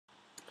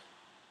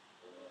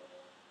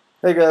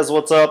Hey guys,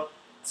 what's up?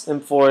 It's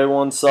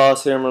M4A1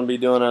 Sauce here. I'm going to be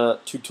doing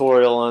a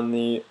tutorial on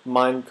the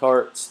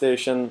minecart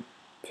station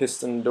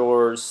piston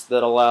doors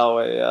that allow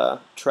a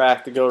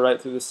track to go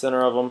right through the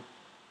center of them.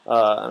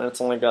 And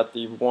it's only got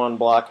the one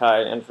block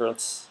high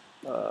entrance,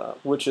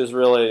 which is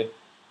really,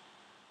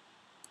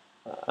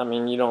 I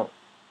mean, you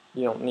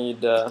don't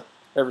need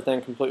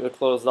everything completely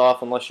closed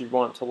off unless you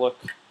want it to look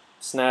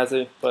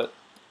snazzy. But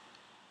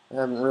I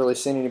haven't really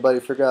seen anybody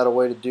figure out a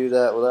way to do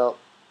that without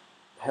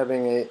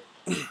having a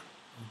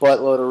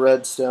buttload of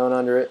redstone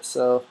under it.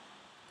 So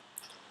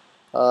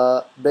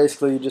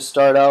basically you just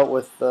start out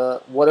with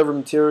whatever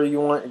material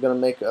you want. You're going to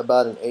make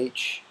about an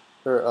H,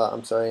 or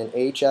I'm sorry, an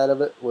H out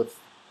of it with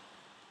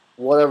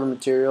whatever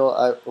material.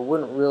 I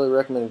wouldn't really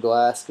recommend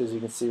glass because you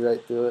can see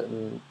right through it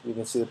and you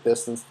can see the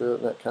pistons through it,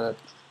 and that kind of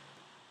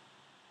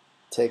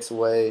takes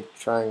away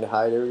trying to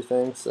hide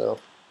everything. So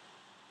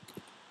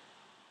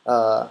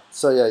yeah,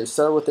 you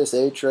start with this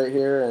H right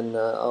here, and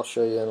I'll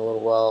show you in a little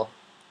while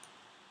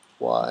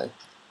why.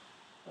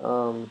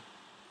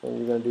 And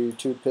you're going to do your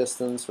two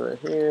pistons right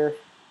here,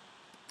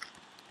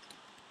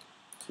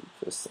 two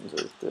pistons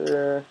right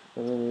there,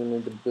 and then you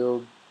need to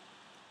build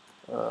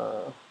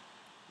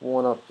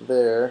one up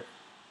there.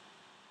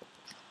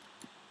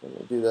 Let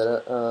me do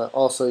that.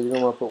 Also, you're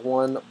going to want to put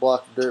one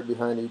block of dirt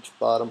behind each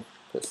bottom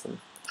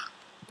piston.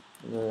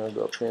 And then I'll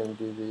go up here and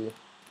do the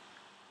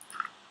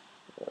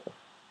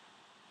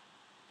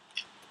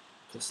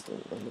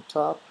piston on the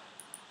top,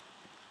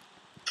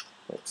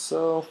 like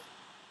so.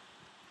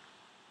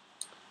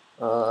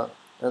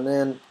 And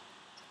then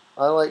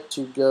I like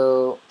to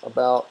go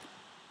about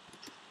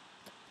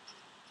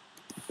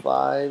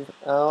 5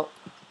 out.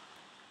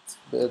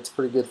 It's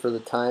pretty good for the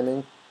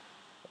timing.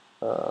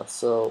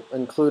 So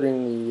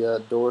including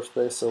the door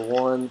space, so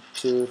 1,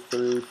 2,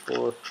 3,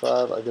 4,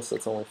 5. I guess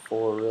that's only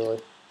 4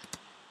 really.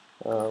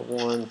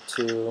 1,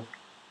 2,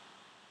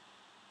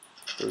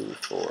 3,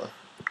 4.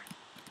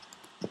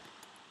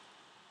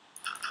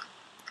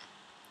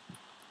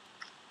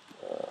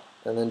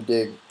 And then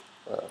dig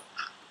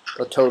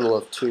a total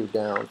of 2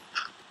 down.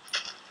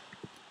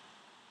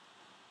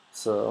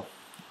 So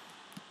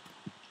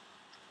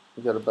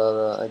you got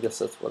about I guess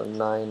that's what, a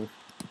 9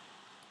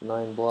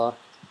 block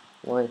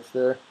length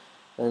there.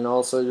 And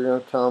also you're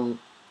going to come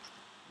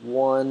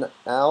 1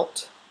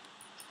 out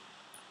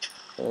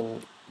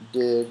and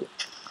dig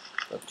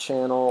a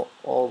channel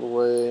all the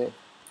way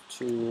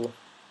to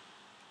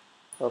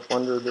up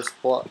under this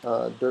block,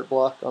 dirt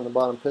block on the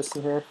bottom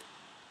piston here.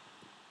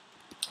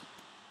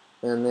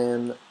 And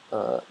then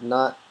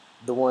not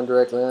the one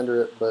directly under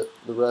it, but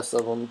the rest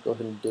of them, go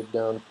ahead and dig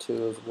down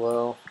 2 as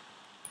well.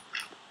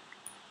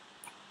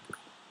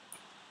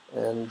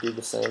 And do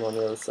the same on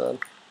the other side.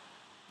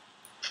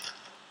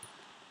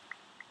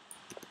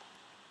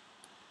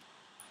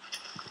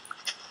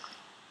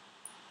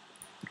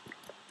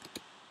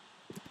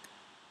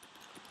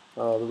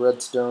 The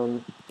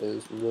redstone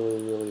is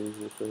really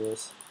easy for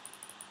this.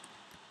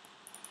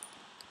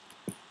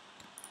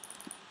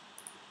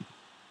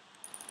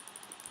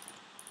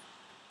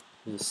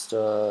 Just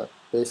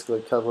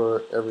basically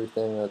cover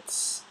everything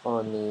that's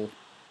on the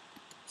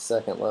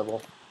second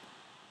level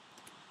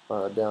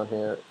down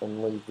here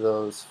and leave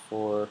those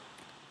for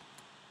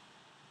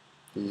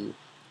the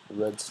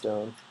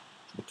redstone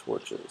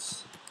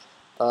torches.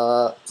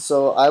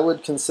 So I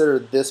would consider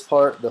this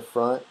part, the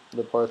front,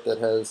 the part that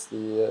has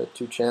the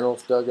 2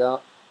 channels dug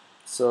out.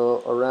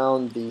 So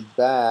around the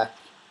back,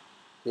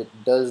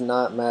 it does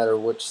not matter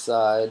which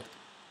side.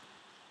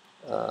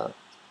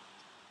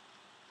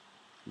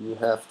 You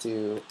have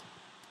to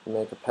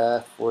make a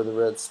path for the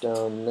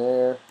redstone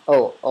there.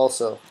 Oh,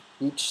 also,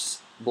 each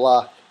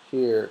block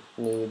here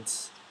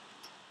needs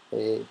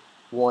a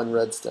 1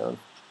 redstone.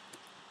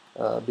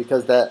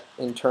 Because that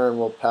in turn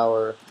will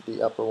power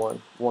the upper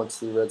one once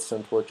the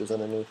redstone torch is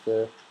underneath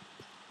there.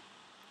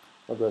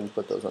 I'll go ahead and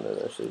put those under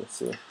there so you can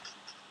see.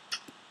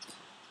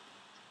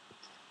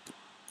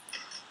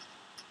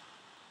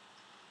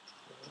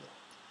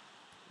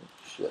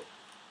 Shit.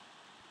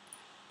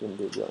 Didn't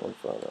do that one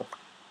far enough.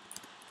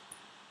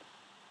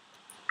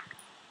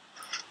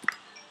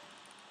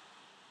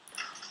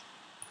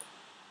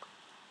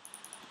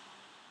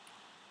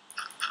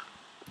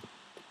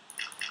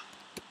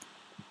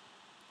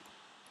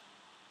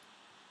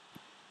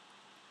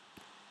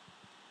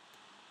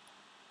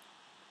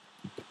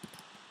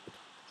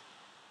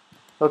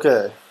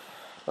 Okay,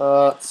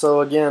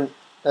 so again,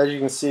 as you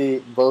can see,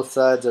 both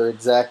sides are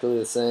exactly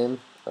the same,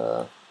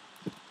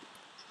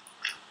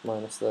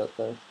 minus that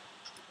thing,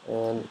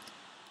 and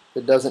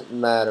it doesn't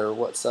matter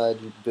what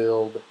side you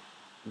build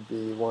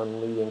the one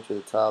leading to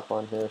the top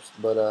on here,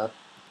 but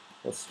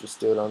let's just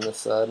do it on this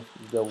side.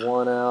 You go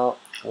 1 out,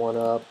 1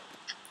 up,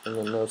 and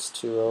then those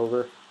 2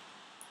 over,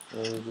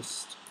 and you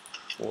just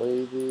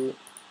lay the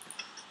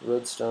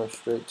redstone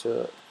straight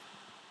to it.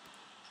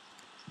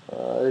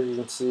 As you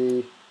can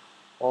see,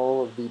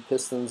 all of the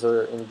pistons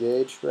are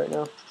engaged right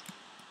now,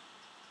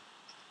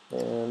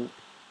 and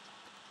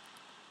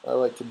I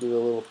like to do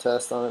a little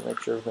test on it, make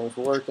sure everything's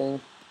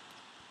working.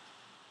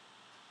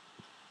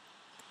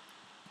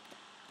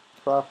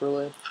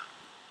 properly.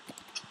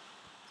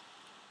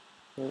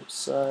 Each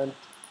side.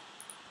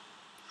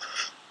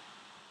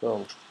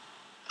 Boom.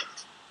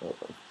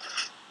 Open.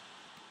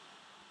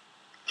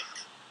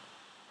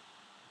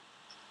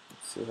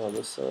 Let's see how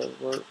this side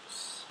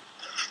works.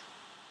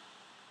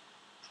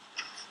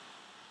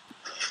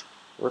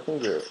 Working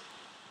good.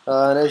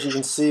 And as you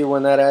can see,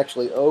 when that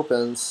actually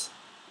opens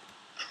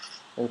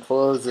and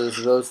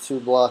closes, those two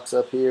blocks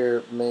up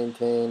here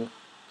maintain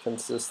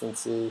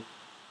consistency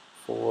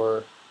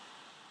for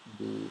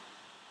the,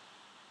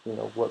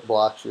 what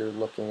blocks you're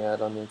looking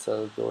at on the inside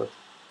of the door.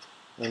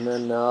 And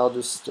then now I'll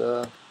just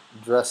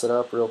dress it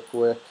up real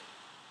quick,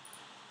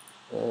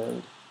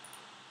 and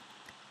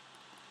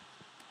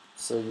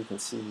so you can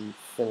see the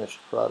finished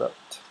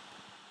product.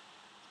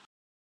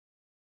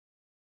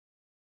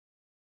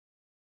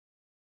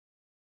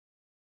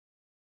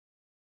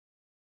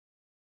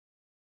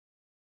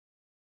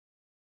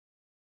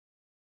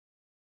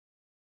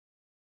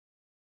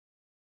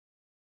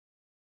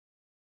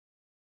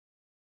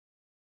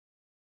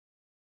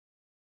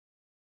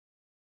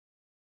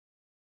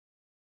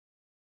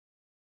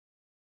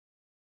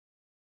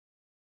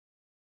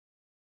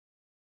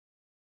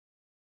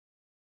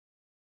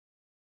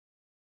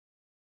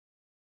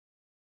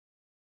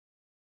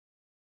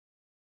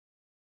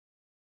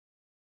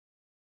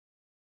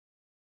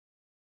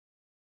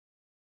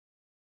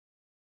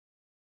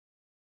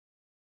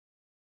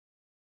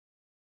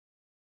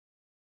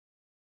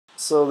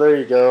 So there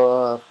you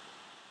go.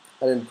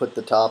 I didn't put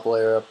the top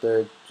layer up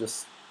there,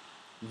 just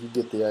you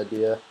get the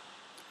idea.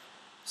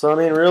 So I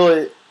mean,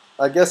 really,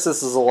 I guess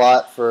this is a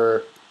lot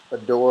for a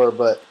door,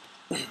 but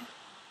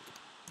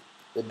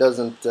it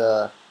doesn't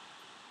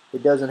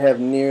have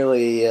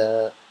nearly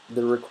the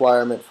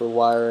requirement for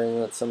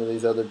wiring that some of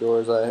these other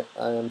doors I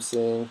am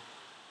seeing.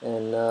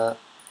 And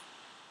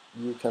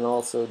you can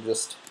also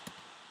just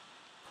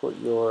put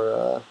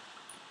your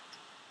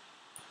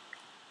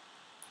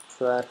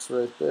tracks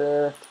right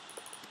there,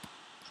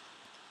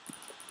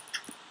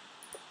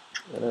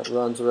 and it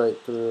runs right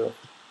through,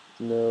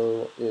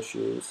 no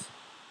issues.